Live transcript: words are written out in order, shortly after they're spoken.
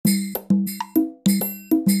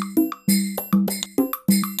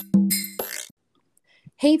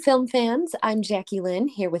Hey, film fans, I'm Jackie Lynn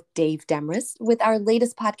here with Dave Demris with our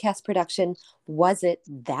latest podcast production, Was It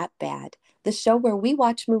That Bad? The show where we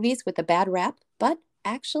watch movies with a bad rap, but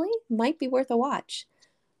actually might be worth a watch.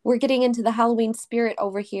 We're getting into the Halloween spirit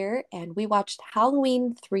over here, and we watched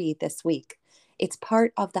Halloween 3 this week. It's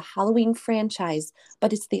part of the Halloween franchise,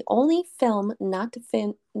 but it's the only film not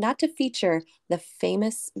to feature the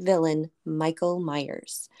famous villain Michael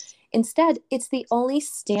Myers. Instead, it's the only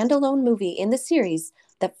standalone movie in the series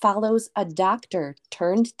that follows a doctor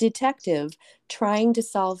turned detective trying to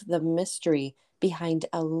solve the mystery behind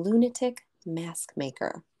a lunatic mask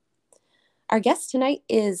maker. Our guest tonight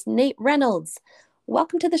is Nate Reynolds.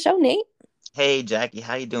 Welcome to the show, Nate. Hey Jackie,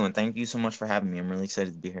 how you doing? Thank you so much for having me. I'm really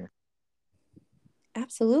excited to be here.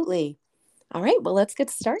 Absolutely. All right, well, let's get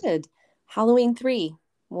started. Halloween 3,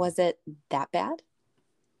 was it that bad?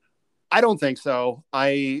 I don't think so.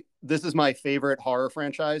 I This is my favorite horror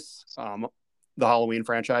franchise, the Halloween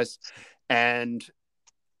franchise, and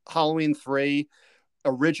Halloween 3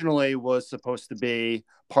 originally was supposed to be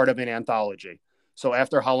part of an anthology. So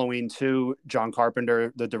after Halloween 2, John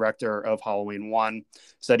Carpenter, the director of Halloween 1,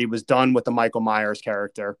 said he was done with the Michael Myers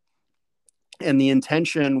character. And the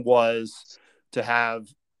intention was to have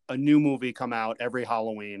a new movie come out every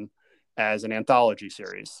Halloween as an anthology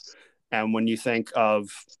series. And when you think of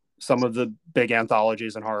some of the big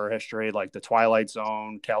anthologies in horror history, like The Twilight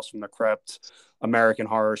Zone, Tales from the Crypt, American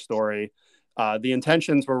Horror Story, the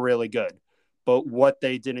intentions were really good. But what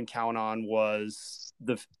they didn't count on was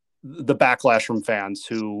the backlash from fans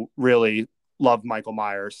who really loved Michael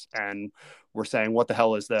Myers and were saying, "What the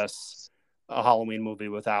hell is this? A Halloween movie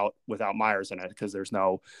without Myers in it?" Because there's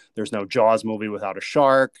no Jaws movie without a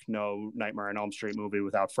shark, no Nightmare on Elm Street movie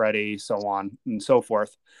without Freddy, so on and so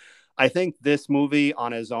forth. I think this movie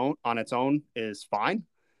on its own is fine.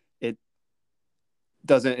 It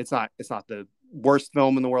doesn't. It's not the worst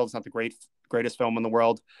film in the world. It's not the greatest film in the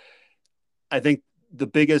world. I think the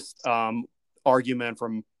biggest argument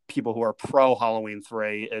from people who are pro Halloween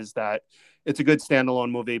 3 is that it's a good standalone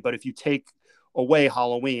movie, but if you take away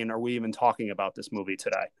Halloween, are we even talking about this movie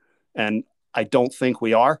today? And I don't think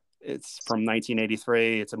we are. It's from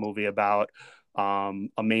 1983. It's a movie about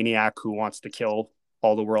a maniac who wants to kill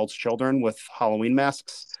all the world's children with Halloween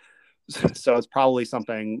masks. So it's probably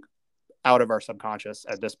something out of our subconscious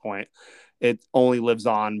at this point. It only lives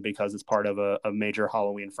on because it's part of a major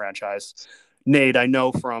Halloween franchise. Nate, I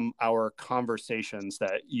know from our conversations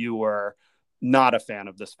that you were not a fan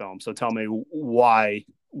of this film. So tell me why.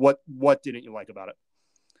 What didn't you like about it?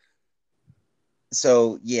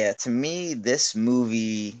 So yeah, to me, this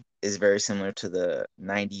movie is very similar to the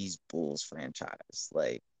 '90s Bulls franchise.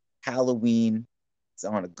 Like Halloween, it's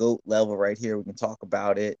on a GOAT level right here. We can talk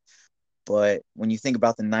about it. But when you think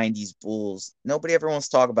about the '90s Bulls, nobody ever wants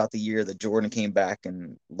to talk about the year that Jordan came back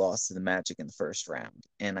and lost to the Magic in the first round.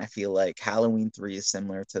 And I feel like Halloween 3 is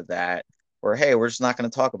similar to that, where hey, we're just not going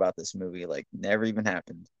to talk about this movie. Like never even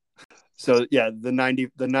happened. So yeah, the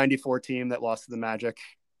 94 team that lost to the Magic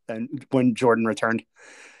and when Jordan returned.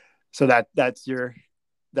 So that's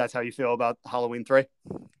how you feel about Halloween 3?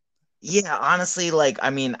 Yeah, honestly, like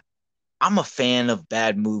I mean, I'm a fan of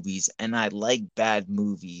bad movies and I like bad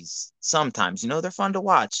movies sometimes. They're fun to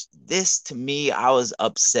watch. This to me, I was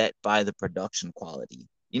upset by the production quality.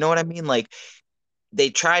 You know what I mean? Like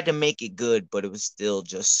they tried to make it good, but it was still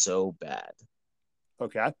just so bad.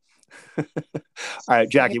 Okay. All right, I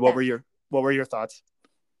get Jackie, what that. were your thoughts?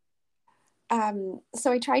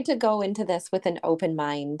 So I tried to go into this with an open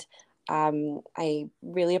mind. I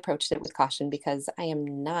really approached it with caution because I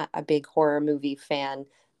am not a big horror movie fan.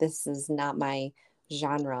 This is not my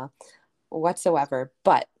genre whatsoever,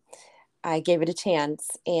 but I gave it a chance.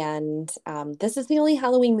 And this is the only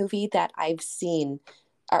Halloween movie that I've seen.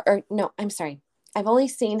 Or no, I'm sorry. I've only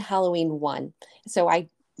seen Halloween 1. So I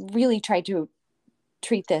really tried to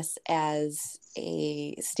treat this as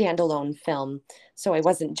a standalone film. So I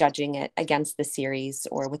wasn't judging it against the series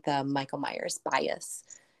or with the Michael Myers bias.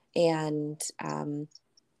 And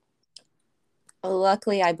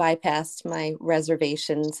luckily, I bypassed my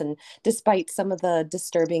reservations. And despite some of the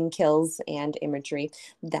disturbing kills and imagery,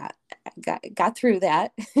 that got through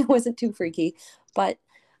that. It wasn't too freaky. But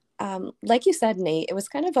like you said, Nate, it was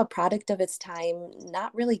kind of a product of its time,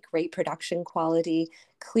 not really great production quality,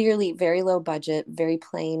 clearly very low budget, very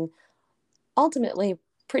plain, ultimately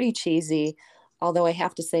pretty cheesy. Although I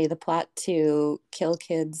have to say, the plot to kill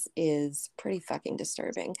kids is pretty fucking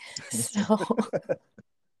disturbing. So,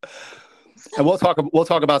 And we'll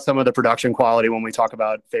talk about some of the production quality when we talk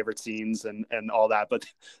about favorite scenes and all that. But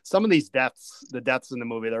some of these the deaths in the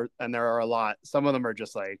movie, there are a lot. Some of them are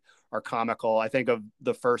just like are comical. I think of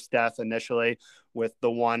the first death initially with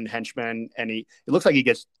the one henchman, and it looks like he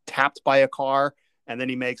gets tapped by a car, and then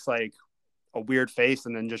he makes like a weird face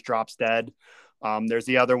and then just drops dead. There's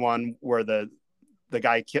the other one where the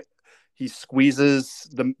guy he squeezes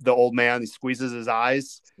the old man. He squeezes his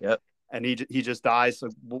eyes. Yep. And he just dies. So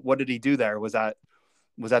what did he do there? Was that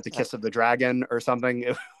the kiss of the dragon or something?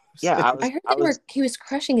 Yeah, I heard he was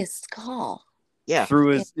crushing his skull. Yeah, through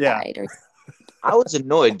his I was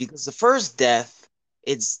annoyed because the first death,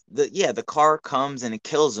 it's the car comes and it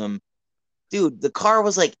kills him. Dude, the car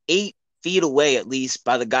was like 8 feet away at least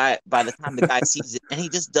by the time the guy sees it, and he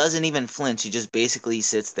just doesn't even flinch. He just basically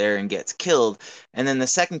sits there and gets killed. And then the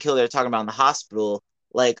second kill they're talking about in the hospital.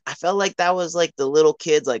 Like, I felt like that was like the little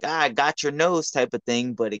kids, like, I got your nose type of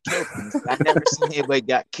thing, but it killed him. I never seen anybody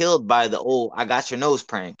got killed by the I got your nose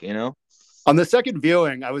prank, you know? On the second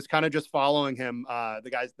viewing, I was kind of just following him,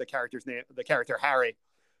 the character Harry,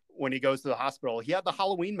 when he goes to the hospital. He had the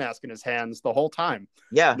Halloween mask in his hands the whole time.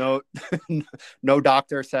 Yeah. No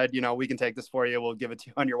doctor said, we can take this for you. We'll give it to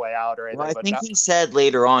you on your way out or anything. Well, I think he said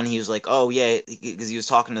later on, he was like, oh, yeah, because he was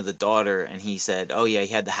talking to the daughter, and he said, oh, yeah, he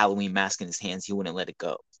had the Halloween mask in his hands. He wouldn't let it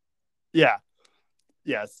go. Yeah.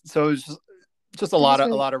 Yeah. So it was just a lot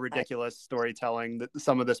of ridiculous storytelling.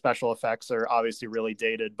 Some of the special effects are obviously really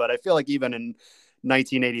dated, but I feel like even in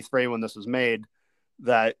 1983, when this was made,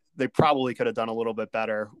 that they probably could have done a little bit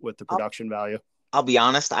better with the production value. I'll be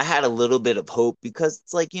honest, I had a little bit of hope because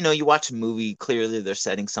it's like, you watch a movie, clearly they're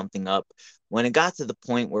setting something up. When it got to the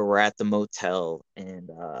point where we're at the motel, and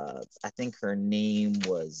I think her name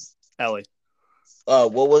was Ellie.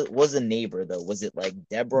 What was the neighbor though? Was it like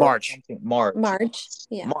Deborah? Marge.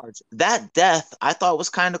 Yeah. Marge. That death I thought was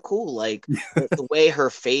kind of cool. Like the way her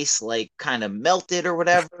face like kind of melted or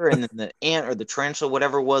whatever, and then the ant or the tarantula,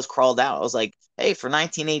 whatever it was, crawled out. I was like, hey, for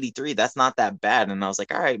 1983, that's not that bad. And I was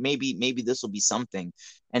like, all right, maybe this will be something.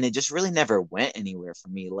 And it just really never went anywhere for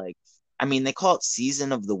me. Like, I mean, they call it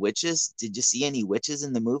Season of the Witches. Did you see any witches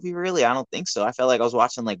in the movie? Really? I don't think so. I felt like I was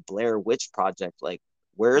watching like Blair Witch Project. Like,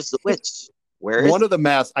 where's the witch? One of the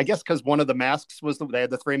masks, I guess, because one of the masks was they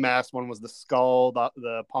had the 3 masks. One was the skull,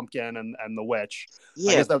 the pumpkin, and the witch.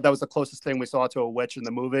 Yeah. I guess that was the closest thing we saw to a witch in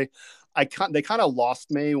the movie. They kind of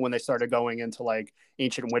lost me when they started going into like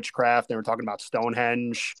ancient witchcraft. They were talking about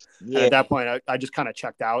Stonehenge. Yeah. And at that point, I just kind of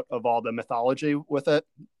checked out of all the mythology with it.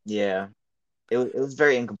 Yeah. It was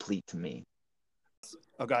very incomplete to me.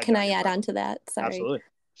 Oh, God, Can I add on to that? Sorry. Absolutely.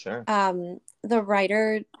 Sure. The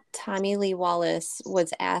writer Tommy Lee Wallace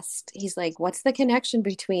was asked, he's like, what's the connection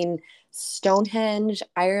between Stonehenge,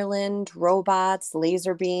 Ireland, robots,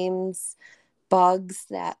 laser beams, bugs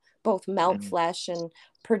that both melt flesh and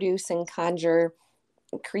produce and conjure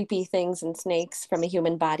creepy things and snakes from a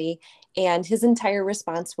human body? And his entire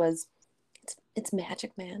response was, it's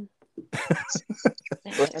magic, man.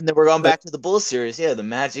 And then we're going back to the Bull series. Yeah, the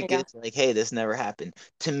magic is like, hey, this never happened.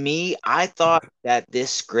 To me, I thought that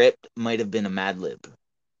this script might have been a Mad Lib.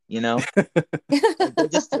 Like they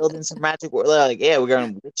just filled in some magic word. Like, yeah, we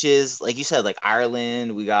got witches, like you said, like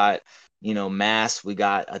Ireland. We got mass. We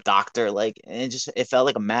got a doctor. Like, and it felt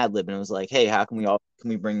like a Mad Lib, and it was like, hey, how can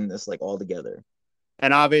we bring this like all together?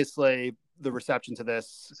 And obviously, the reception to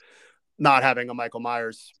this, not having a Michael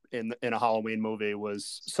Myers in a Halloween movie,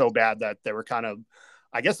 was so bad that they were kind of,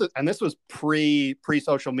 I guess, and this was pre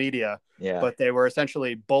social media, but they were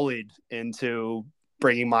essentially bullied into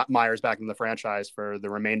bringing Myers back in the franchise for the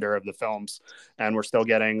remainder of the films, and we're still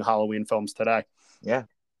getting Halloween films today. Yeah,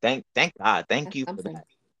 thank God, thank you for that.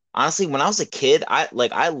 Honestly, when I was a kid,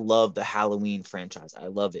 I love the Halloween franchise. I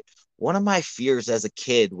love it. One of my fears as a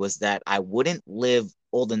kid was that I wouldn't live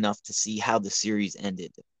old enough to see how the series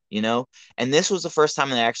ended. And this was the first time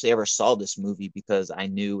that I actually ever saw this movie because I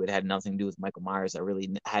knew it had nothing to do with Michael Myers. I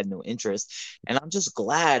really had no interest. And I'm just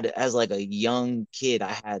glad as like a young kid,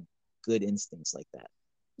 I had good instincts like that.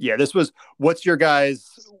 Yeah, what's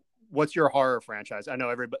your horror franchise? I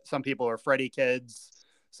know some people are Freddy kids.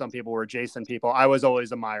 Some people were Jason people. I was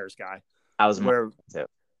always a Myers guy. I was Myers too.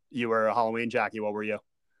 You were a Halloween. Jackie, what were you?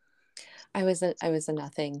 I was a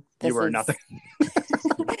nothing. You were nothing.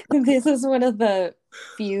 This is one of the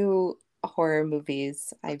few horror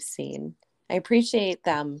movies I've seen. I appreciate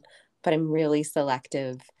them, but I'm really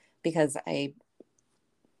selective because I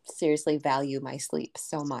seriously value my sleep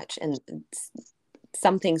so much, and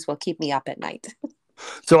some things will keep me up at night.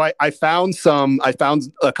 So I found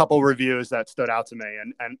a couple reviews that stood out to me,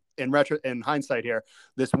 and in hindsight here,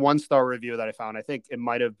 this 1-star review that I found, I think it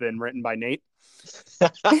might have been written by Nate.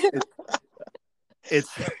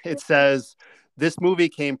 it says this movie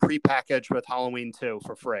came prepackaged with Halloween 2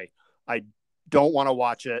 for free. I don't want to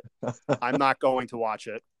watch it. I'm not going to watch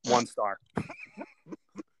it. 1 star.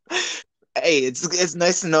 Hey, it's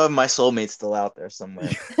nice to know my soulmate's still out there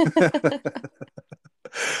somewhere.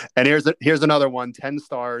 And here's another one, 10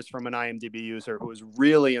 stars from an IMDb user who was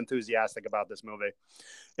really enthusiastic about this movie.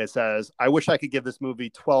 It says, I wish I could give this movie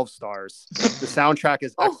 12 stars. The soundtrack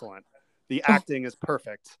is excellent. The acting is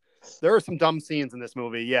perfect. There are some dumb scenes in this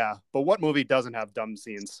movie, yeah, but what movie doesn't have dumb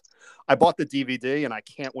scenes? I bought the DVD and I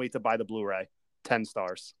can't wait to buy the Blu-ray. 10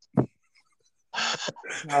 stars.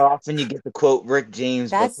 How often you get the quote Rick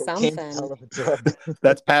James? That's but can't something. tell if it's drug.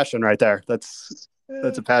 That's passion right there. That's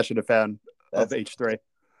a passionate fan of H3.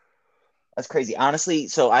 That's crazy. Honestly,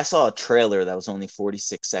 so I saw a trailer that was only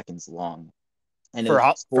 46 seconds long. And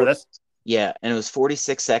for this? Yeah, and it was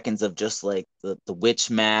 46 seconds of just like the witch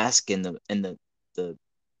mask and the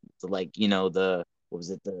like, you know, the what was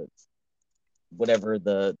it, the whatever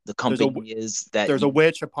the company is that there's a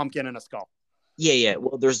witch, a pumpkin, and a skull. Yeah.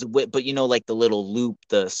 Well, there's the witch, but you know, like the little loop,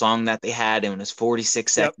 the song that they had, and it was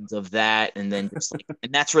 46 seconds of that, and then just like,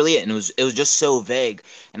 and that's really it. And it was just so vague.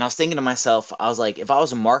 And I was thinking to myself, I was like, if I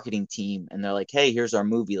was a marketing team and they're like, hey, here's our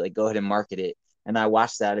movie, like go ahead and market it. And I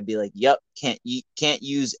watched that, I'd be like, yep, can't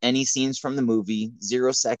use any scenes from the movie.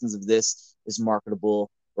 0 seconds of this is marketable.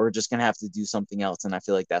 We're just gonna have to do something else. And I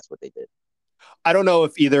feel like that's what they did. I don't know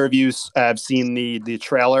if either of you have seen the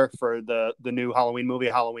trailer for the new Halloween movie,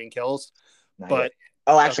 Halloween Kills. Not but yet.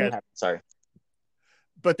 Oh, actually, okay. Sorry.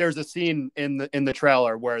 But there's a scene in the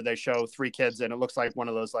trailer where they show 3 kids, and it looks like one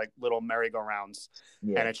of those like little merry-go-rounds.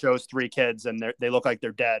 Yeah. And it shows 3 kids, and they look like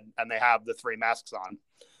they're dead, and they have the 3 masks on.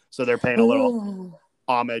 So they're paying a little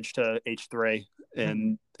homage to H3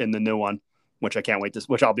 in the new one, which I can't wait to.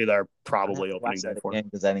 Which I'll be there probably opening day for.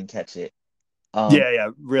 Because I didn't catch it. Yeah,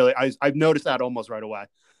 really. I've noticed that almost right away,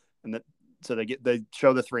 and so they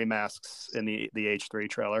show the 3 masks in the H3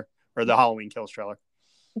 trailer or the Halloween Kills trailer.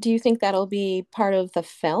 Do you think that'll be part of the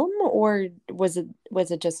film, or was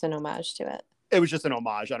it just an homage to it? It was just an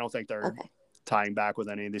homage. I don't think they're tying back with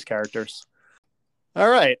any of these characters. All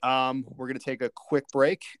right, we're going to take a quick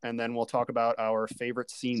break, and then we'll talk about our favorite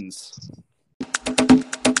scenes.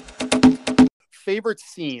 Favorite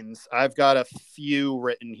scenes. I've got a few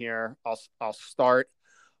written here. I'll start.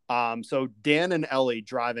 So Dan and Ellie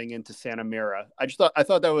driving into Santa Mira. I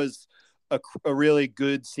thought that was a really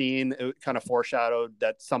good scene. It kind of foreshadowed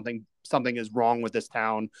that something is wrong with this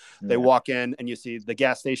town. Yeah. They walk in and you see the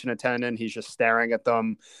gas station attendant. He's just staring at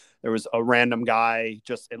them. There was a random guy.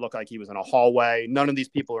 It looked like he was in a hallway. None of these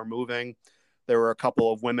people are moving. There were a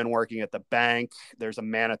couple of women working at the bank. There's a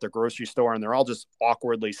man at the grocery store, and they're all just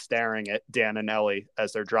awkwardly staring at Dan and Ellie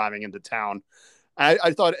as they're driving into town.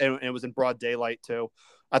 I thought it was in broad daylight too.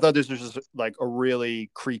 I thought this was just like a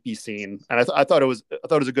really creepy scene, and I thought it was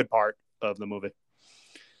a good part of the movie.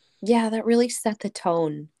 Yeah, that really set the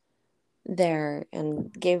tone there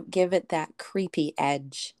and give it that creepy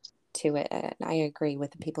edge to it. And I agree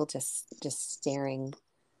with the people just staring.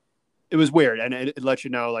 It was weird, and it lets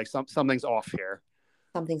you know like something's off here.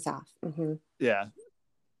 Something's off. Mm-hmm. Yeah.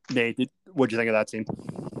 Nate, what'd you think of that scene?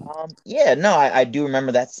 Yeah, no, I do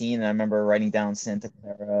remember that scene, and I remember writing down Santa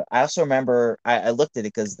Clara. I also remember I looked at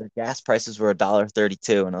it because the gas prices were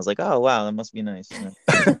 $1.32, and I was like, oh wow, that must be nice. You know?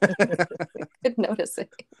 Good noticing.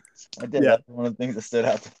 I did. Yeah. That's one of the things that stood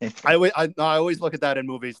out to me. I always look at that in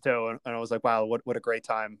movies too, and I was like, wow, what a great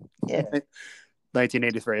time. Yeah.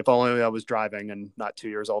 1983. If only I was driving and not 2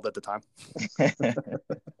 years old at the time.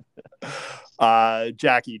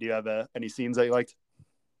 Jackie, do you have any scenes that you liked?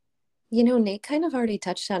 You know, Nate kind of already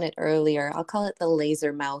touched on it earlier. I'll call it the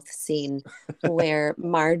laser mouth scene where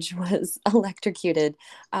Marge was electrocuted.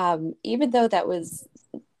 Even though that was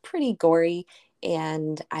pretty gory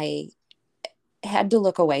and I had to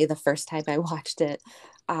look away the first time I watched it,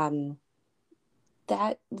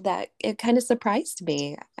 that it kind of surprised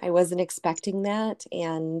me. I wasn't expecting that.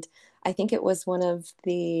 And I think it was one of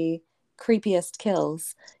the creepiest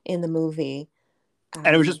kills in the movie.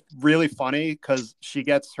 And it was just really funny because she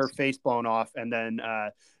gets her face blown off, and then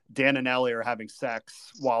Dan and Ellie are having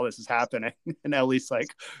sex while this is happening. And Ellie's like,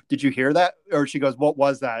 did you hear that? Or she goes, what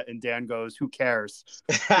was that? And Dan goes, who cares?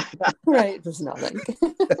 Right. There's nothing.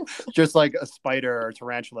 Just like a spider or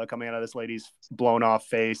tarantula coming out of this lady's blown off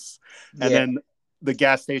face. And then the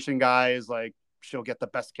gas station guy is like, she'll get the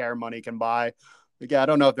best care money can buy. Like, yeah, I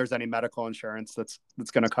don't know if there's any medical insurance that's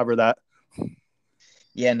going to cover that.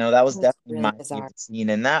 Yeah, no, that was definitely really my favorite scene.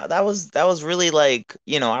 And that was really like,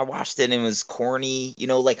 you know, I watched it and it was corny, you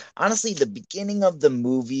know, like honestly, the beginning of the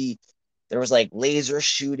movie, there was like laser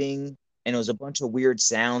shooting and it was a bunch of weird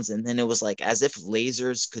sounds, and then it was like as if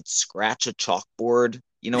lasers could scratch a chalkboard.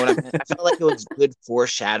 You know what I mean? I felt like it was good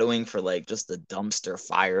foreshadowing for like just the dumpster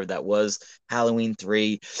fire that was Halloween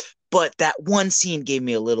 3. But that one scene gave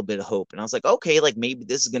me a little bit of hope, and I was like, okay, like maybe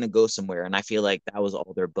this is gonna go somewhere. And I feel like that was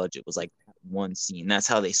all their budget, was like that one scene. That's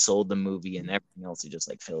how they sold the movie, and everything else they just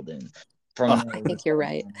like filled in. From Uh, there, I think you're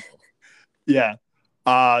right. yeah.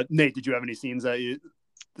 Nate, did you have any scenes that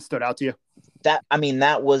stood out to you? that I mean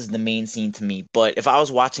that was the main scene to me. But if I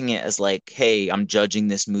was watching it as like, hey, I'm judging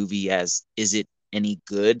this movie as, is it any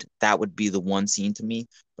good, that would be the one scene to me.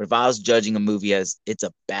 But if I was judging a movie as it's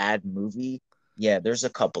a bad movie, yeah, there's a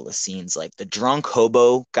couple of scenes like the drunk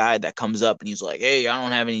hobo guy that comes up and he's like, hey, I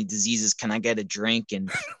don't have any diseases, can I get a drink? And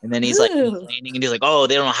then he's like complaining and he's like, oh,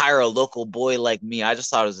 they don't hire a local boy like me. I just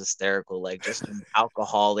thought it was hysterical, like just an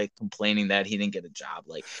alcoholic complaining that he didn't get a job.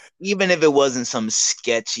 Like, even if it wasn't some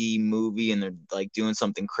sketchy movie and they're like doing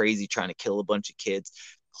something crazy trying to kill a bunch of kids,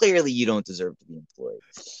 clearly you don't deserve to be employed.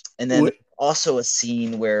 And then also a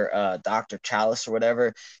scene where Dr. Chalice or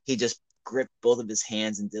whatever, he just gripped both of his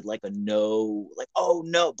hands and did like a no, like, oh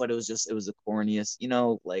no, but it was the corniest,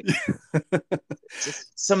 like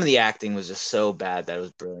just some of the acting was just so bad that it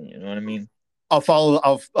was brilliant. You know what I mean?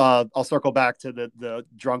 I'll circle back to the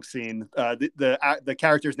drunk scene. The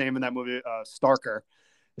character's name in that movie, Starker,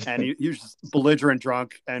 and he was just belligerent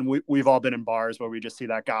drunk. And we've all been in bars where we just see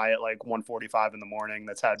that guy at like 1:45 in the morning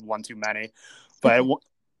that's had one too many. But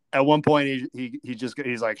at one point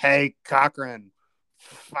he's like, hey, Cochran,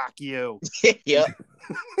 fuck you. Yeah.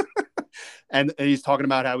 And he's talking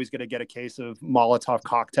about how he's going to get a case of Molotov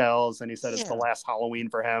cocktails, and he said it's the last Halloween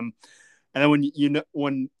for him. And then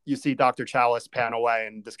when you see Dr. Chalice pan away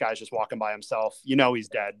and this guy's just walking by himself, he's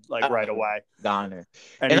dead, like right away. Goner.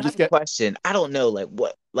 And I have a question. I don't know, like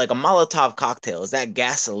what, like a Molotov cocktail, is that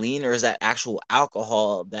gasoline or is that actual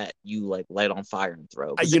alcohol that you like light on fire and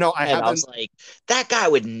throw? I was like, that guy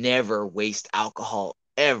would never waste alcohol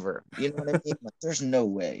ever. You know what I mean? Like, there's no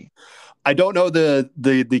way. I don't know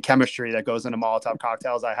the chemistry that goes into Molotov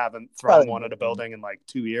cocktails. I haven't thrown one at a building in like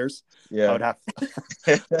 2 years. Yeah. I would have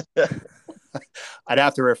I'd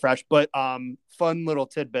have to refresh, but fun little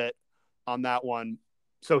tidbit on that one.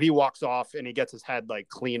 So he walks off and he gets his head like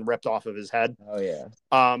clean ripped off of his head. Oh yeah.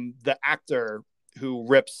 The actor who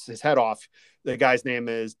rips his head off, the guy's name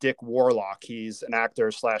is Dick Warlock. He's an actor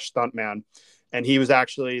 / stuntman, and he was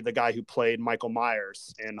actually the guy who played Michael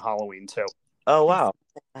Myers in Halloween 2. Oh wow.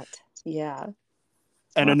 Yeah.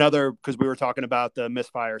 And another, because we were talking about the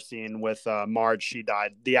misfire scene with Marge, she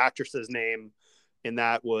died. The actress's name in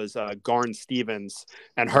that was Garn Stevens,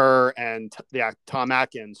 and her and Tom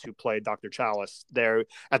Atkins, who played Dr. Chalice, there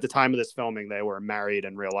at the time of this filming, they were married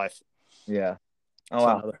in real life. Yeah. Oh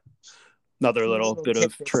wow. So another little bit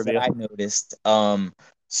of trivia I noticed.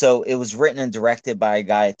 So it was written and directed by a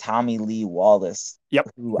guy, Tommy Lee Wallace.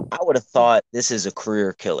 Yep. Who I would have thought this is a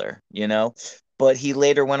career killer, but he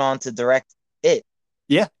later went on to direct it.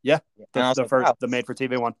 Yeah. The made for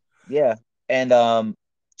TV one. Yeah. And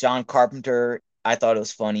John Carpenter, I thought it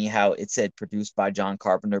was funny how it said produced by John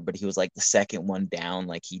Carpenter, but he was like the second one down.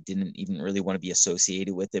 Like he didn't even really want to be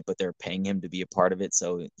associated with it, but they're paying him to be a part of it.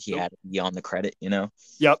 So he had to be on the credit,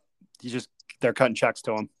 Yep. They're cutting checks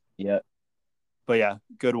to him. Yep. But yeah,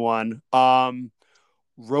 good one.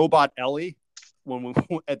 Robot Ellie, when we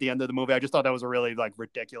at the end of the movie, I just thought that was a really like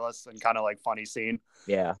ridiculous and kind of like funny scene.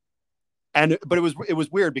 Yeah. But it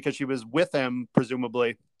was weird because she was with him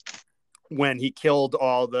presumably when he killed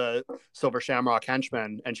all the Silver Shamrock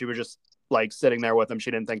henchmen, and she was just like sitting there with him. She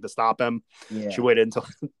didn't think to stop him. Yeah. She waited until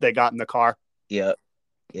they got in the car. Yep.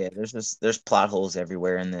 Yeah. There's plot holes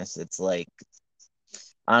everywhere in this. It's like,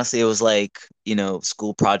 honestly, it was like,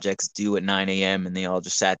 school projects due at 9 a.m. and they all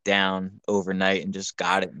just sat down overnight and just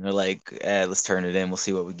got it. And they're like, let's turn it in. We'll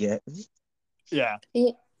see what we get. Yeah.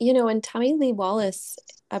 And Tommy Lee Wallace,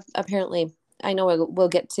 apparently, I know we'll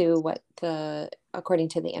get to what according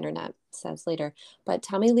to the internet says later, but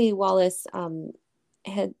Tommy Lee Wallace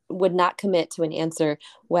would not commit to an answer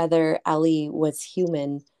whether Ellie was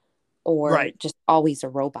human or just always a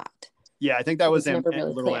robot. Yeah, I think that was a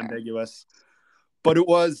little ambiguous. But it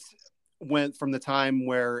went from the time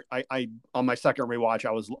where I on my second rewatch,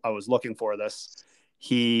 I was looking for this.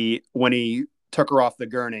 When he took her off the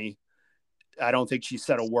gurney, I don't think she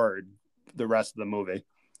said a word the rest of the movie.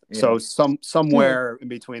 Yeah. So somewhere in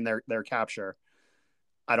between their capture,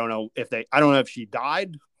 I don't know if she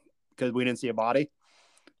died because we didn't see a body,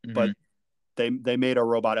 but they made a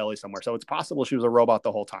robot Ellie somewhere. So it's possible she was a robot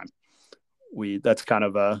the whole time. That's kind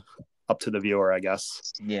of up to the viewer, I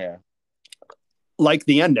guess. Yeah. Like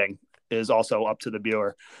the ending is also up to the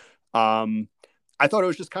viewer. I I thought it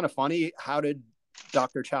was just kind of funny. How did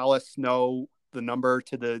Dr. Chalice know the number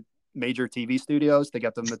to the major TV studios to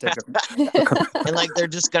get them to take And like they're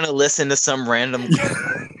just gonna listen to some random,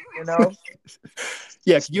 you know?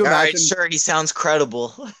 Yeah, can you All right, imagine? sure, he sounds credible.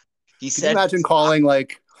 He Can said, you imagine calling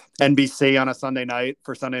like NBC on a Sunday night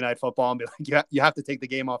for Sunday Night Football and be like, you have to take the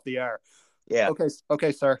game off the air. "Yeah,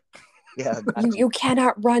 Okay, sir. yeah, You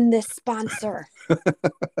cannot run this sponsor.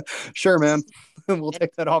 Sure, man. We'll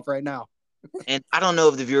take that off right now. And I don't know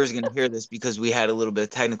if the viewers are going to hear this because we had a little bit of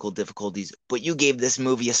technical difficulties, but you gave this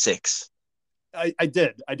movie a 6. I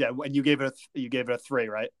did. And you gave it a 3,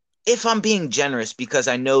 right? If I'm being generous, because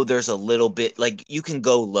I know there's a little bit, like, you can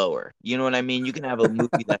go lower. You know what I mean? You can have a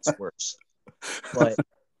movie that's worse. But,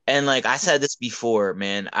 and like I said this before,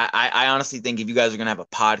 man, I honestly think if you guys are going to have a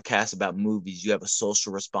podcast about movies, you have a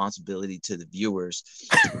social responsibility to the viewers.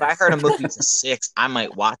 If I heard a movie's a 6, I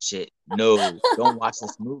might watch it. No, don't watch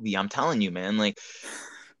this movie. I'm telling you, man. Like,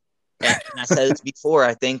 and I said this before,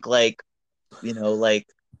 I think, like, you know, like,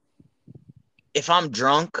 if I'm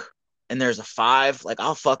drunk and there's a 5, like,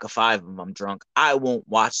 I'll fuck a 5 if I'm drunk. I won't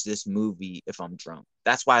watch this movie if I'm drunk.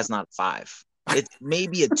 That's why it's not a 5. It's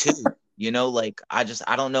maybe a 2. You know, like, I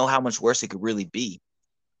don't know how much worse it could really be.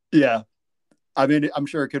 Yeah. I mean, I'm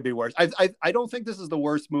sure it could be worse. I don't think this is the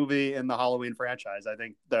worst movie in the Halloween franchise. I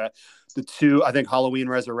think the two, I think Halloween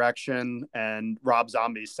Resurrection and Rob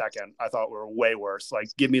Zombie's second, I thought were way worse. Like,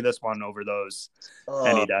 give me this one over those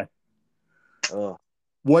any day.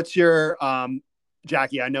 What's your,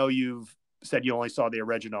 Jackie, I know you've said you only saw the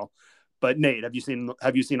original, but Nate, have you seen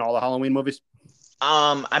all the Halloween movies?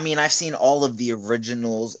 I mean, I've seen all of the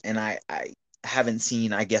originals, and I haven't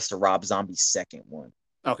seen, I guess, the Rob Zombie second one.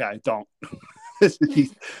 Okay, don't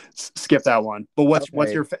skip that one. But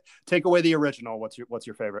what's your take away the original? What's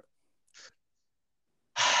your favorite?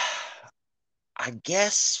 I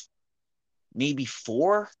guess maybe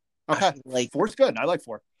 4. Okay, like 4's good. I like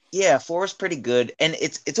 4. Yeah, 4 is pretty good, and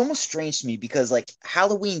it's almost strange to me because like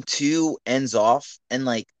Halloween 2 ends off, and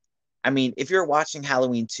like, I mean, if you're watching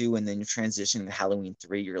Halloween 2 and then you're transitioning to Halloween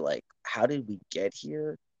 3, you're like, how did we get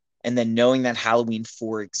here? And then knowing that Halloween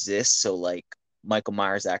 4 exists, so like Michael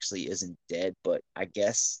Myers actually isn't dead, but I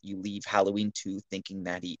guess you leave Halloween 2 thinking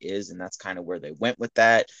that he is, and that's kind of where they went with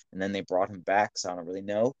that. And then they brought him back, so I don't really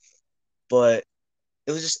know. But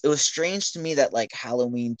it was strange to me that like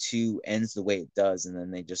Halloween 2 ends the way it does, and then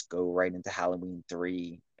they just go right into Halloween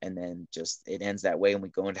 3, and then just it ends that way, and we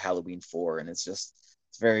go into Halloween 4, and it's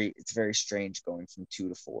very strange going from 2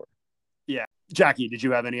 to 4. Yeah. Jackie, did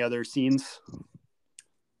you have any other scenes?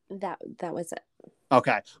 That was it.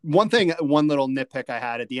 Okay. One little nitpick I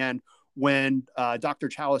had at the end, when Dr.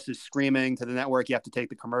 Chalice is screaming to the network, you have to take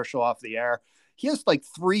the commercial off the air. He has like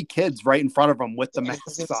 3 kids right in front of him with the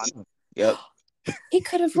masks on. Yep. He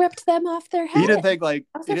could have ripped them off their head. He didn't think like,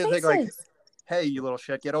 hey, you little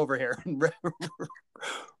shit, get over here and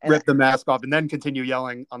rip the mask off, and then continue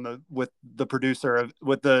yelling with the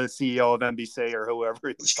CEO of NBC or whoever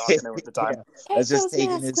he was talking to at the time. I was just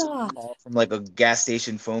taking his call from like a gas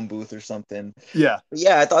station phone booth or something. Yeah. But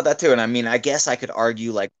yeah, I thought that too. And I mean, I guess I could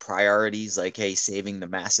argue like priorities, like, hey, saving the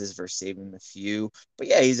masses versus saving the few. But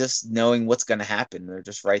yeah, he's just knowing what's going to happen. They're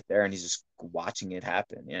just right there, and he's just watching it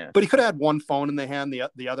happen. Yeah. But he could have had one phone in the hand,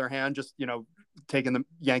 the other hand just,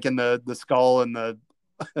 yanking the skull and the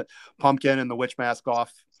pumpkin and the witch mask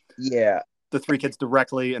off. Yeah. The 3 kids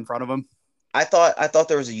directly in front of him. I thought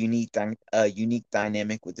there was a unique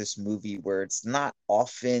dynamic with this movie where it's not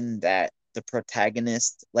often that the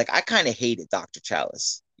protagonist, like, I kind of hated Dr.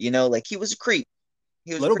 Chalice, like he was a creep.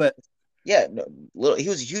 He was a little bit. Yeah, he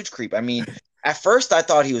was a huge creep. I mean, at first I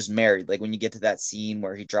thought he was married. Like when you get to that scene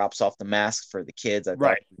where he drops off the mask for the kids, I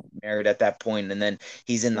thought he was married at that point, and then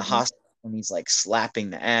he's in the hospital and he's like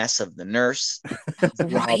slapping the ass of the nurse.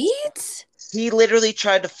 Right? He literally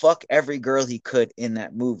tried to fuck every girl he could in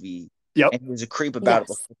that movie. Yep. And he was a creep about it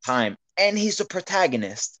the whole time. And he's the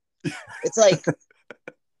protagonist. It's like,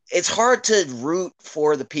 it's hard to root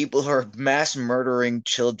for the people who are mass murdering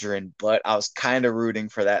children, but I was kind of rooting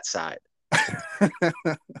for that side.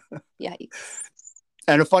 Yikes.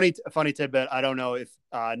 And a funny tidbit, I don't know if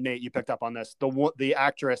Nate, you picked up on this. The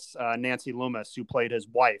actress Nancy Loomis, who played his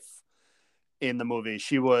wife in the movie,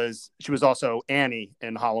 she was also Annie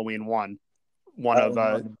in Halloween 1.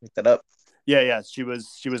 Picked that up. Yeah. She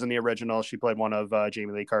was in the original. She played one of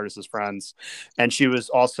Jamie Lee Curtis's friends, and she was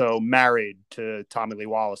also married to Tommy Lee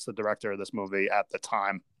Wallace, the director of this movie at the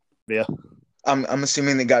time. Yeah. I'm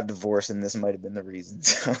assuming they got divorced, and this might have been the reason.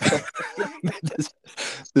 So.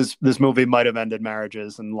 this movie might have ended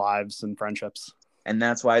marriages and lives and friendships. And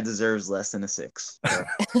that's why it deserves less than a 6.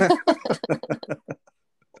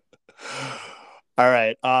 All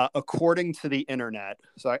right. According to the internet,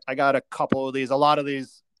 so I got a couple of these. A lot of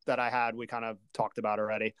these that I had, we kind of talked about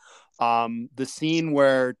already. The scene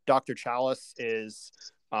where Dr. Chalice is,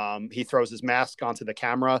 he throws his mask onto the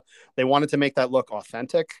camera. They wanted to make that look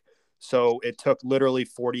authentic. So it took literally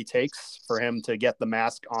 40 takes for him to get the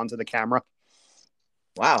mask onto the camera.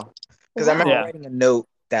 Wow. Because I remember Yeah. writing a note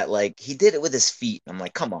that like he did it with his feet. I'm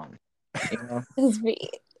like, come on. You know? His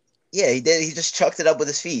feet. Yeah, he did. He just chucked it up with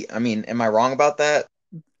his feet. I mean, am I wrong about that?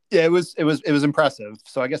 Yeah, it was impressive.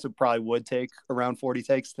 So I guess it probably would take around 40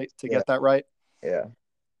 takes to Yeah. get that right. Yeah.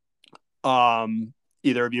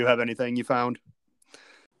 Either of you have anything you found?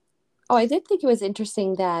 Oh, I did think it was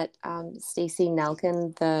interesting that Stacey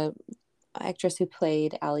Nelkin, the actress who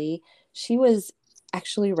played Ellie, she was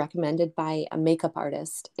actually recommended by a makeup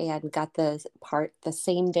artist and got the part the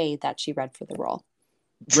same day that she read for the role.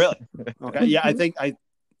 Really? Okay. Yeah, I think it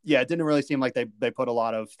didn't really seem like they put a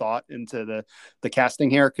lot of thought into the casting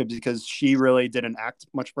here because she really didn't act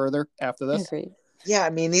much further after this. Agreed. Yeah,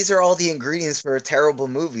 I mean, these are all the ingredients for a terrible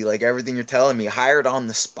movie. Like everything you're telling me, hired on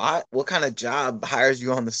the spot. What kind of job hires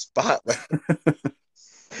you on the spot? Like,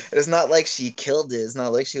 it's not like she killed it. It's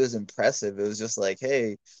not like she was impressive. It was just like,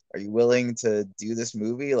 hey, are you willing to do this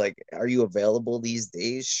movie? Like, are you available these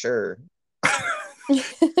days? Sure.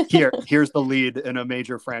 Here's the lead in a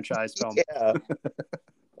major franchise film. Yeah.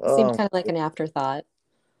 Seemed kind of like an afterthought.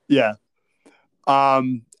 Yeah.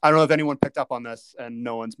 I don't know if anyone picked up on this, and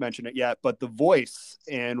no one's mentioned it yet, but the voice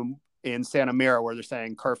in Santa Mira where they're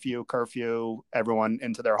saying curfew, everyone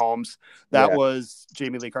into their homes, that was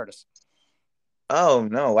Jamie Lee Curtis. Oh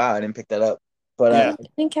no! Wow, I didn't pick that up. But I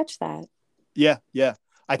didn't catch that. Yeah.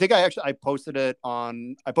 I think I posted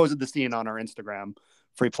the scene on our Instagram.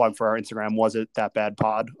 Free plug for our Instagram. Was it that bad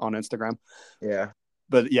pod on Instagram? Yeah.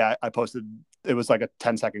 But yeah, I posted. It was like a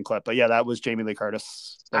 10-second clip. But yeah, that was Jamie Lee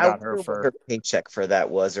Curtis. They I got wonder her what for her paycheck for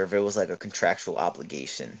that was, or if it was like a contractual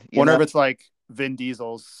obligation. Wonder if it's like Vin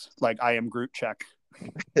Diesel's like I am Groot check.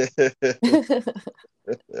 I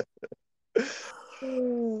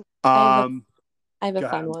have a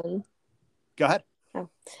fun one. Go ahead.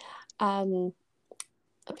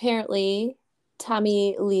 Apparently,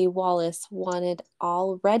 Tommy Lee Wallace wanted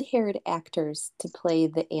all red-haired actors to play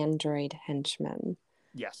the android henchman.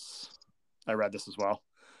 Yes, I read this as well.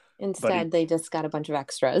 Instead, they just got a bunch of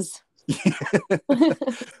extras. He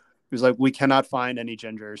was like, we cannot find any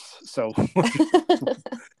gingers, so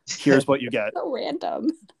here's what you get. So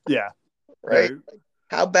random. Yeah. Right.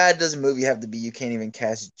 How bad does a movie have to be you can't even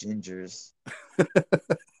cast gingers?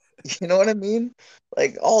 You know what I mean?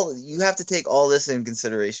 Like you have to take all this in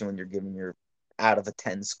consideration when you're giving your out of a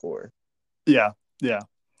 10 score. Yeah.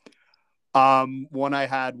 One I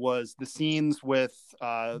had was the scenes with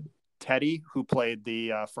Teddy, who played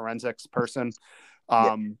the forensics person.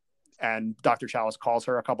 And Dr. Chalice calls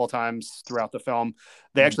her a couple of times throughout the film.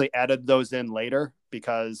 They actually added those in later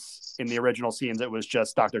because in the original scenes, it was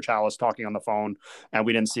just Dr. Chalice talking on the phone and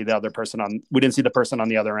we didn't see the person on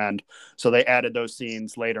the other end. So they added those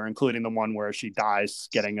scenes later, including the one where she dies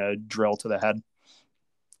getting a drill to the head.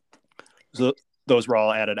 So those were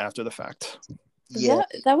all added after the fact. Yeah,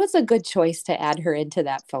 that was a good choice to add her into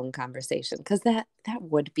that phone conversation because that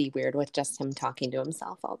would be weird with just him talking to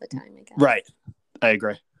himself all the time, I guess. Right. I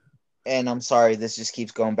agree. And I'm sorry, this just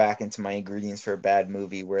keeps going back into my ingredients for a bad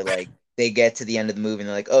movie where like they get to the end of the movie and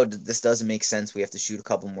they're like, oh, this doesn't make sense. We have to shoot a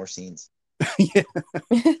couple more scenes. Yeah.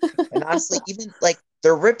 And honestly, even like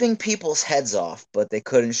they're ripping people's heads off, but they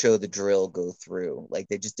couldn't show the drill go through. Like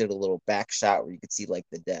they just did a little back shot where you could see like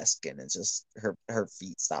the desk and it's just her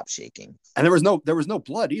feet stopped shaking. And there was no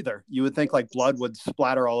blood either. You would think like blood would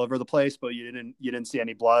splatter all over the place, but you didn't see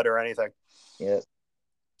any blood or anything. Yeah.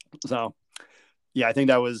 So yeah, I think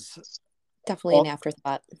that was definitely an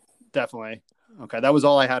afterthought. Definitely. Okay, that was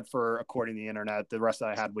all I had for according to the internet. The rest that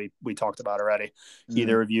I had, we talked about already.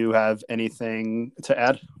 Either of you have anything to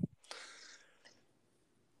add?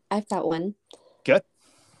 I've got one. Good.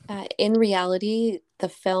 In reality, the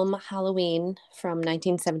film Halloween from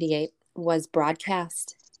 1978 was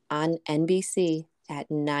broadcast on NBC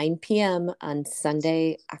at 9 p.m. on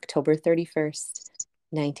Sunday, October 31st,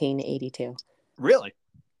 1982. Really?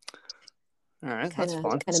 All right, that's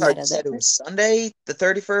fun. Sorry, you said it was Sunday, the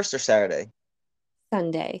 31st, or Saturday?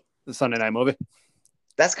 Sunday. The Sunday night movie?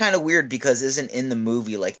 That's kind of weird because isn't in the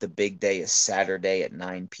movie like the big day is Saturday at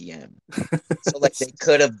 9 p.m. So like they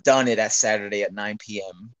could have done it at Saturday at 9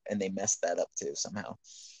 p.m. and they messed that up too somehow.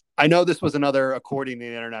 I know this was another according to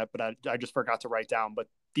the internet, but I just forgot to write down. But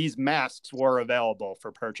these masks were available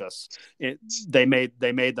for purchase. They made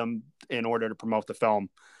them in order to promote the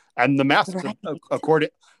film. And the masks, Right. according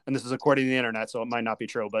to the internet, so it might not be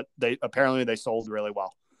true, but they sold really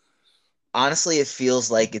well. Honestly, it feels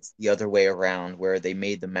like it's the other way around, where they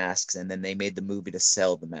made the masks and then they made the movie to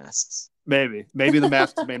sell the masks. Maybe the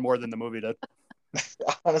masks made more than the movie did.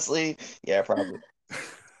 Honestly, yeah, probably.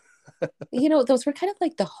 Those were kind of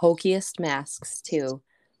like the hokiest masks too.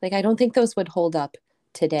 Like, I don't think those would hold up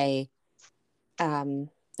today. And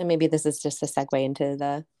maybe this is just a segue into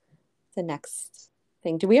the next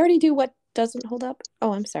thing. Do we already do what doesn't hold up?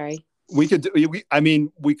 Oh, I'm sorry. We could do. We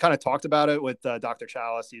kind of talked about it with Dr.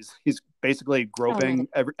 Chalice. He's basically groping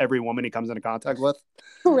every woman he comes into contact with.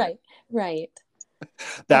 Right.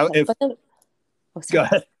 That okay, go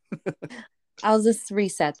ahead. I'll just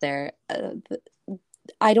reset there.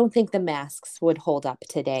 I don't think the masks would hold up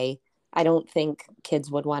today. I don't think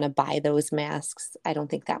kids would want to buy those masks. I don't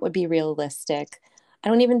think that would be realistic. I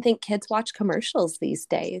don't even think kids watch commercials these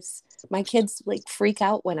days. My kids freak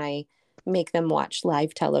out when I make them watch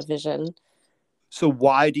live television. So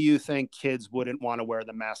why do you think kids wouldn't want to wear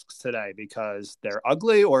the masks today? Because they're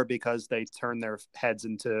ugly, or because they turn their heads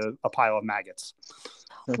into a pile of maggots?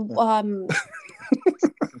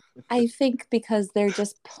 I think because they're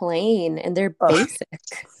just plain and they're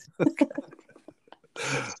basic.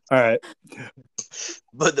 All right.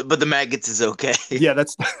 But the maggots is okay. Yeah,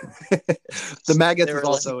 that's the maggots is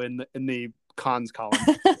also in the cons column.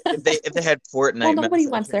 if they had Fortnite, well, nobody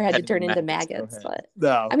wants their head to turn into maggots, but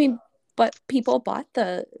no. I mean, but people bought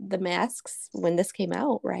the masks when this came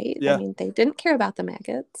out, right? Yeah. I mean, they didn't care about the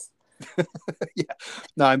maggots. Yeah.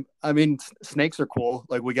 No, I mean, snakes are cool.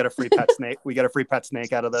 Like, we get a free pet snake. We get a free pet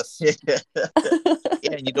snake out of this. Yeah,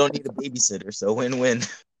 and you don't need a babysitter, so win-win.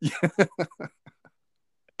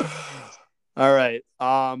 All right.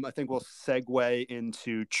 I think we'll segue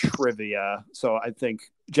into trivia. So I think,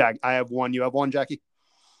 Jack, I have one. You have one, Jackie?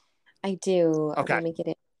 I do. Okay. Let me get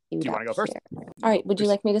it. Do you want to go first? All right. Would you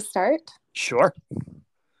like me to start? Sure.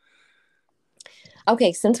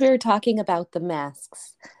 Okay. Since we were talking about the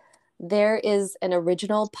masks, there is an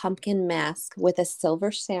original pumpkin mask with a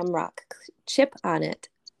silver shamrock chip on it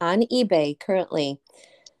on eBay currently.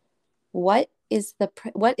 What is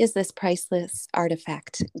this priceless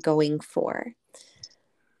artifact going for?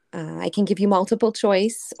 I can give you multiple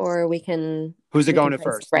choice, or we can. Who's it going to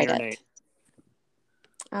first? Right. Nate?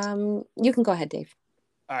 You can go ahead, Dave.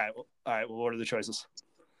 All right. Well, what are the choices?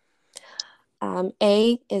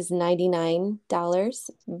 A is $99,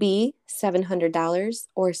 B $700,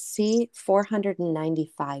 or C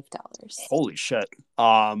 $495. Holy shit.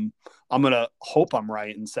 I'm gonna hope I'm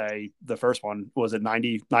right and say the first one. Was it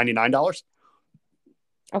 $99?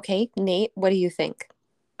 Okay, Nate, what do you think?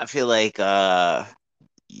 I feel like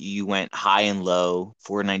you went high and low.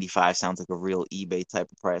 $495 sounds like a real eBay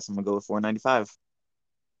type of price. I'm gonna go with $495.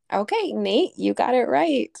 Okay, Nate, you got it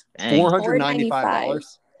right. $495.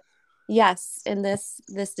 Yes, and this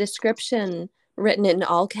description written in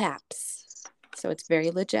all caps, so it's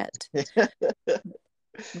very legit.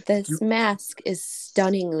 This mask is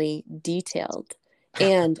stunningly detailed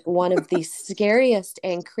and one of the scariest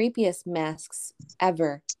and creepiest masks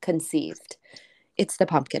ever conceived. It's the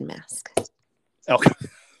pumpkin mask. Okay.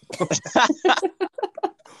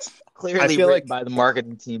 Clearly written by the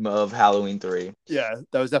marketing team of Halloween 3. Yeah,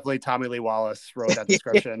 that was definitely Tommy Lee Wallace wrote that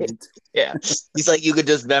description. Yeah, he's like, you could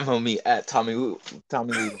just Venmo me at Tommy Lee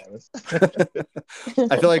Wallace.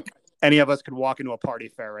 I feel like any of us could walk into a party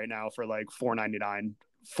fair right now for like $4.99,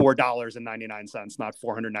 not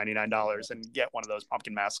 $499, and get one of those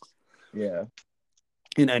pumpkin masks. Yeah,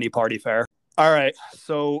 in any party fair. All right,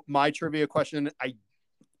 so my trivia question,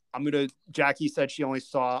 Jackie said she only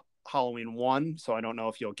saw Halloween 1, so I don't know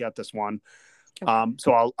if you'll get this one. Okay.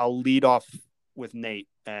 So I'll lead off with Nate,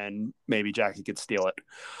 and maybe Jackie could steal it.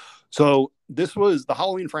 So the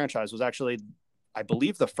Halloween franchise was actually, I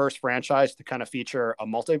believe, the first franchise to kind of feature a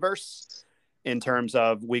multiverse in terms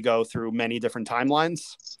of we go through many different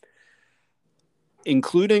timelines,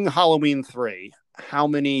 including Halloween 3. How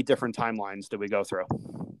many different timelines did we go through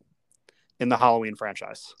in the Halloween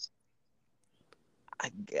franchise?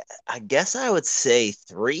 I guess I would say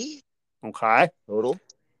 3. Okay. Total.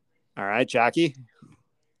 All right, Jackie?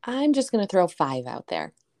 I'm just going to throw 5 out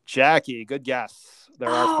there. Jackie, good guess. There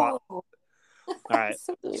are 5. All right.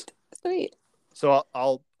 Sweet. So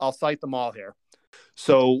I'll cite them all here.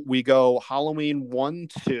 So we go Halloween 1,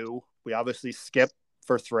 2. We obviously skip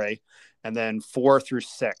for 3. And then 4 through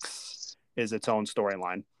 6 is its own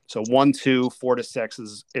storyline. So 1, 2, 4 to 6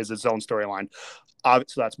 is its own storyline. So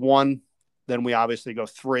that's 1. Then we obviously go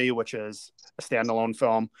 3, which is a standalone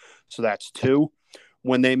film. So that's 2.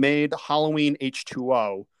 When they made Halloween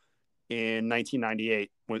H2O in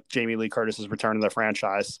 1998, with Jamie Lee Curtis's return to the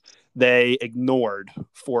franchise, they ignored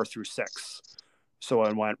 4 through 6. So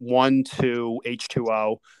it went 1, 2,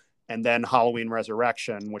 H2O, and then Halloween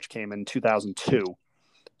Resurrection, which came in 2002.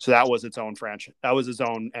 So that was its own franchise. That was its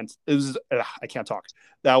own, and it was I can't talk.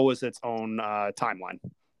 That was its own timeline.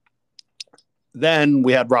 Then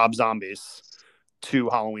we had Rob Zombie's 2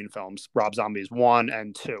 Halloween films, Rob Zombie's 1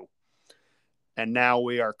 and 2. And now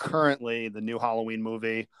we are currently the new Halloween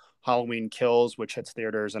movie, Halloween Kills, which hits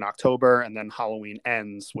theaters in October, and then Halloween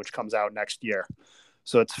Ends, which comes out next year.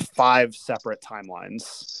 So it's 5 separate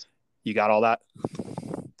timelines. You got all that?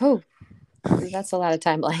 Oh, that's a lot of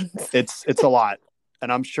timelines. It's a lot.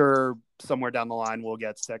 And I'm sure somewhere down the line we'll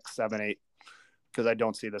get 6, 7, 8, because I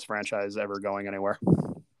don't see this franchise ever going anywhere.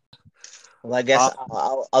 Well, I guess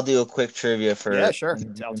I'll do a quick trivia for. Yeah, sure.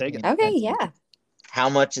 I'll take it. Okay, yeah. How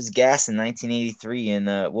much is gas in 1983 in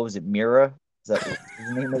what was it, Mira? Is that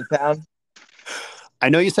the name of the town? I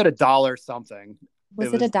know you said $1 something.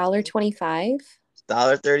 Was it $1.25?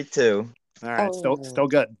 $1.32. All right, still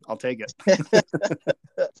good. I'll take it.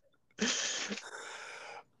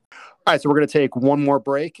 All right, so we're going to take one more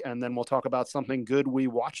break, and then we'll talk about something good we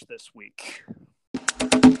watched this week.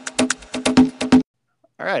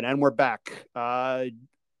 All right, and we're back.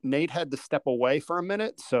 Nate had to step away for a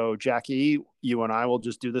minute, so Jackie, you and I will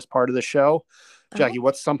just do this part of the show. Jackie,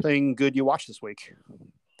 what's something good you watched this week?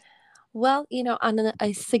 Well, on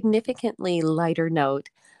a significantly lighter note,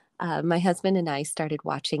 my husband and I started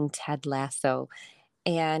watching Ted Lasso,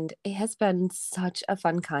 and it has been such a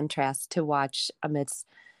fun contrast to watch amidst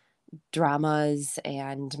dramas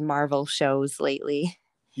and Marvel shows lately.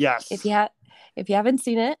 Yes. If you haven't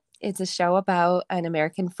seen it, it's a show about an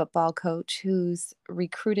American football coach who's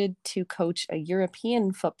recruited to coach a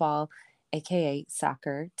European football, aka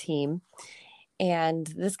soccer team. And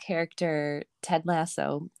this character, Ted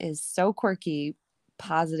Lasso, is so quirky,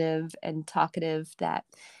 positive, and talkative that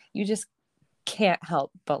you just can't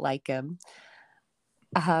help but like him.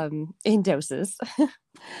 In doses.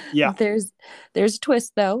 Yeah. There's a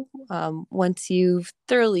twist though. Once you've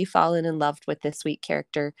thoroughly fallen in love with this sweet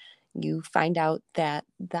character, you find out that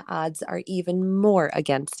the odds are even more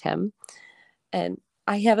against him. And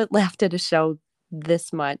I haven't laughed at a show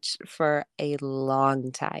this much for a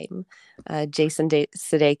long time. Jason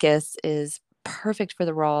Sudeikis is perfect for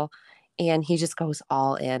the role, and he just goes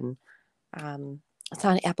all in. It's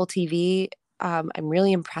on Apple TV. I'm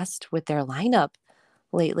really impressed with their lineup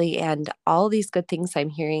lately, and all these good things I'm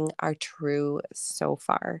hearing are true so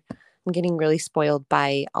far. I'm getting really spoiled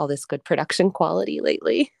by all this good production quality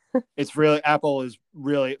lately. It's really, Apple is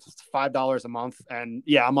really $5 a month. And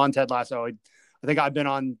yeah, I'm on Ted Lasso. I think I've been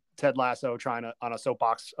on Ted Lasso on a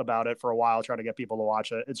soapbox about it for a while, trying to get people to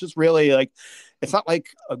watch it. It's just really like, it's not like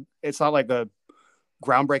a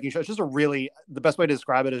groundbreaking show. It's just the best way to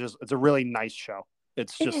describe it is just, it's a really nice show.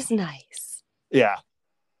 It is nice. Yeah.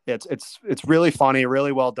 It's really funny,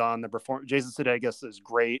 really well done. Jason Sudeikis is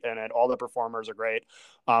great, and all the performers are great.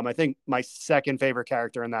 I think my second favorite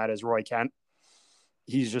character in that is Roy Kent.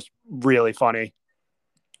 He's just really funny.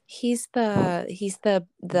 He's the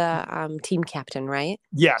team captain, right?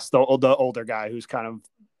 Yes, the older guy who's kind of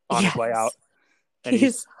on his way out. And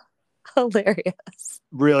he's hilarious.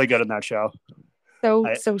 Really good in that show.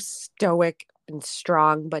 So stoic and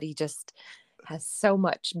strong, but he just has so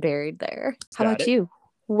much buried there. How about you?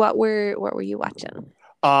 What were you watching?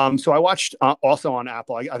 So I watched also on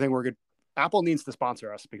Apple. I think we're good. Apple needs to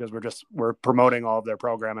sponsor us because we're promoting all of their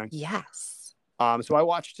programming. Yes. So I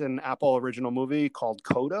watched an Apple original movie called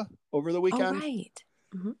Coda over the weekend. Oh, right.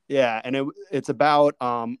 Mm-hmm. Yeah, and it's about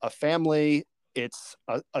a family. It's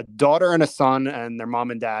a daughter and a son and their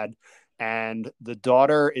mom and dad. And the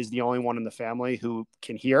daughter is the only one in the family who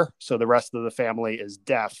can hear. So the rest of the family is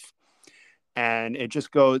deaf. And it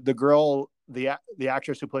just goes, the girl, the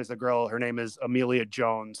actress who plays the girl, her name is Amelia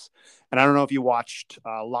Jones. And I don't know if you watched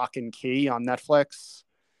Lock and Key on Netflix.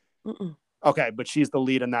 Mm-mm. Okay, but she's the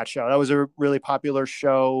lead in that show. That was a really popular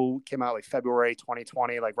show. Came out like February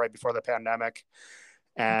 2020, like right before the pandemic.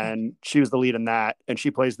 And she was the lead in that. And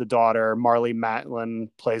she plays the daughter. Marlee Matlin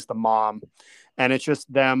plays the mom. And it's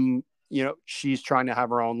just them, she's trying to have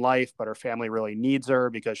her own life, but her family really needs her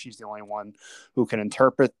because she's the only one who can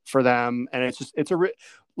interpret for them. And it's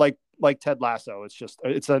like Ted Lasso.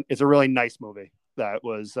 It's a really nice movie that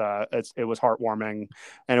was, it was heartwarming,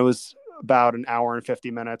 and it was about an hour and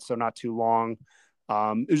 50 minutes. So not too long.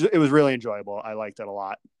 It was really enjoyable. I liked it a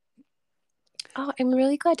lot. Oh, I'm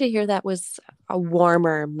really glad to hear that was a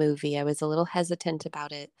warmer movie. I was a little hesitant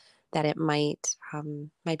about it, that it might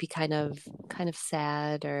be kind of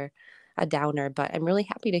sad or a downer, but I'm really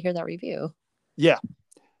happy to hear that review. Yeah.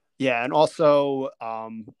 Yeah, and also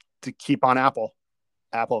to keep on Apple.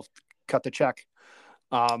 Apple, cut the check.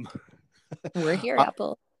 We're here, uh,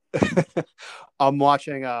 Apple. I'm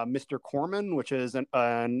watching Mr. Corman, which is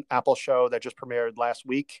an Apple show that just premiered last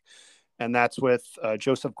week, and that's with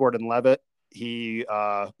Joseph Gordon-Levitt. He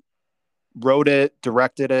wrote it,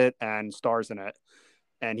 directed it, and stars in it.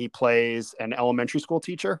 And he plays an elementary school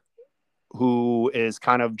teacher who is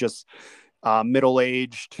kind of just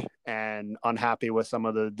middle-aged and unhappy with some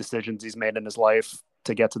of the decisions he's made in his life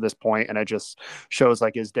to get to this point. And it just shows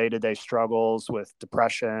like his day-to-day struggles with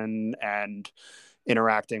depression and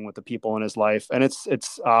interacting with the people in his life. And it's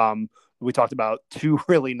we talked about two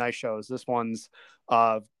really nice shows. This one's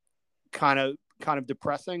kind of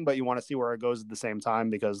depressing, but you want to see where it goes at the same time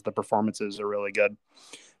because the performances are really good.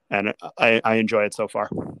 And I enjoy it so far.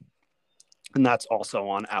 And that's also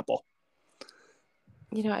on Apple.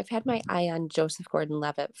 You know, I've had my eye on Joseph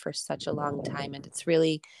Gordon-Levitt for such a long time, and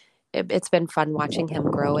it's been fun watching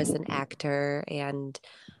him grow as an actor and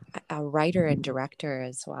a writer and director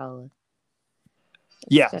as well.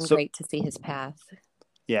 It's been great to see his path.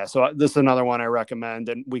 Yeah, so this is another one I recommend,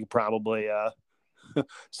 and we could probably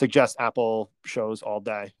suggest Apple shows all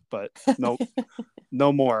day, but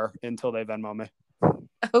no more until they Venmo me.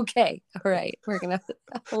 Okay, all right, we're gonna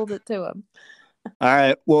hold it to him. All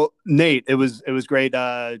right. Well, Nate, it was great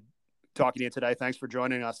talking to you today. Thanks for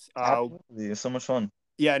joining us. Absolutely. It was so much fun.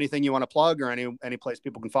 Yeah. Anything you want to plug or any place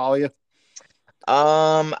people can follow you?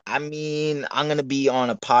 I mean, I'm gonna be on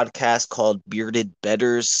a podcast called Bearded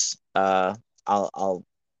Betters. I'll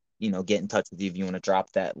get in touch with you if you want to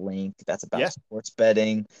drop that link. That's about sports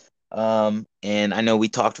betting. And I know we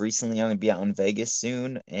talked recently. I'm gonna be out in Vegas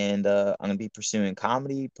soon, and I'm gonna be pursuing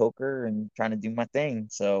comedy, poker, and trying to do my thing.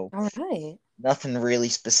 So, all right. Nothing really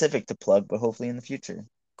specific to plug, but hopefully in the future.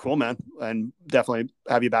 Cool, man. And definitely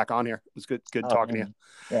have you back on here. It was good talking to you.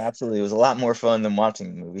 Yeah, absolutely. It was a lot more fun than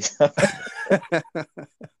watching the movies.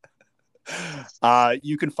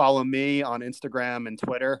 You can follow me on Instagram and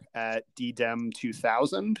Twitter at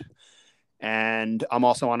ddem2000. And I'm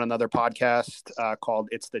also on another podcast called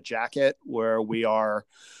It's the Jacket, where we are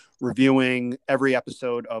reviewing every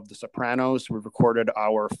episode of The Sopranos. We've recorded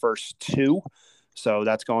our first 2. So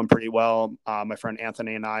that's going pretty well. My friend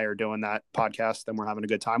Anthony and I are doing that podcast, and we're having a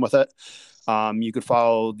good time with it. You could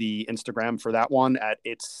follow the Instagram for that one at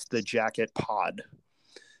It's the Jacket Pod.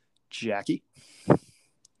 Jackie?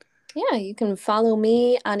 Yeah, you can follow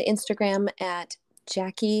me on Instagram at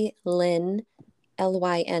Jackie Lynn,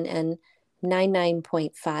 LYNN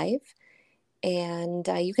 99.5.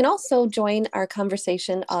 And you can also join our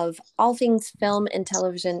conversation of all things film and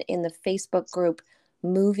television in the Facebook group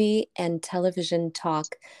Movie and Television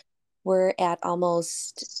Talk. We're at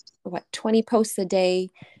almost 20 posts a day.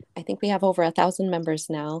 I think we have over 1,000 members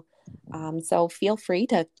now. So feel free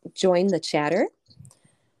to join the chatter.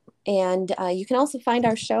 And you can also find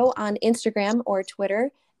our show on Instagram or Twitter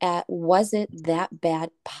at Was It That Bad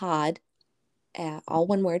Pod, all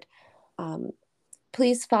one word.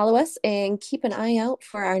 Please follow us and keep an eye out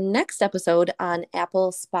for our next episode on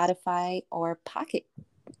Apple, Spotify, or Pocket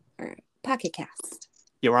Cast.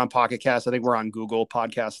 Yeah, we're on Pocket Cast. I think we're on Google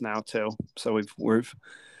Podcasts now too. So we're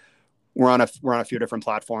on a few different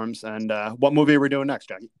platforms. And what movie are we doing next,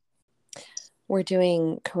 Jackie? We're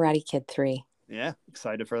doing Karate Kid 3. Yeah,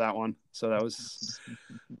 excited for that one. So that was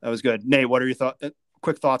good. Nate, what are your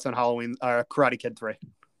quick thoughts on Halloween Karate Kid 3?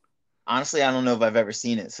 Honestly, I don't know if I've ever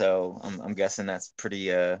seen it, so I'm guessing that's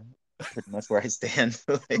pretty much where I stand.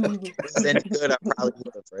 Like, if it's any good, I probably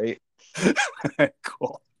would have, right?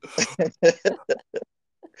 Cool.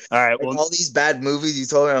 All right. Well, all these bad movies you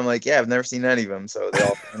told me, I'm like, yeah, I've never seen any of them, so they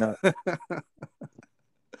all turn up.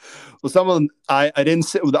 Well, some of them I didn't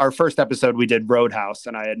see. Our first episode we did Roadhouse,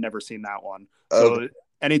 and I had never seen that one. So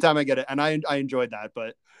anytime I get it, and I enjoyed that,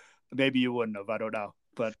 but maybe you wouldn't have. I don't know,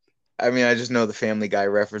 but I mean, I just know the Family Guy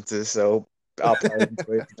references, so I'll probably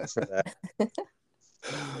enjoy it just for that.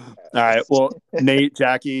 All right. Well, Nate,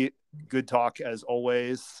 Jackie, good talk as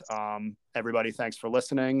always. Everybody, thanks for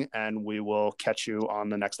listening, and we will catch you on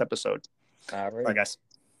the next episode. All right. Bye, guys.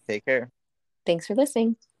 Take care. Thanks for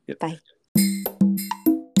listening. Yep. Bye.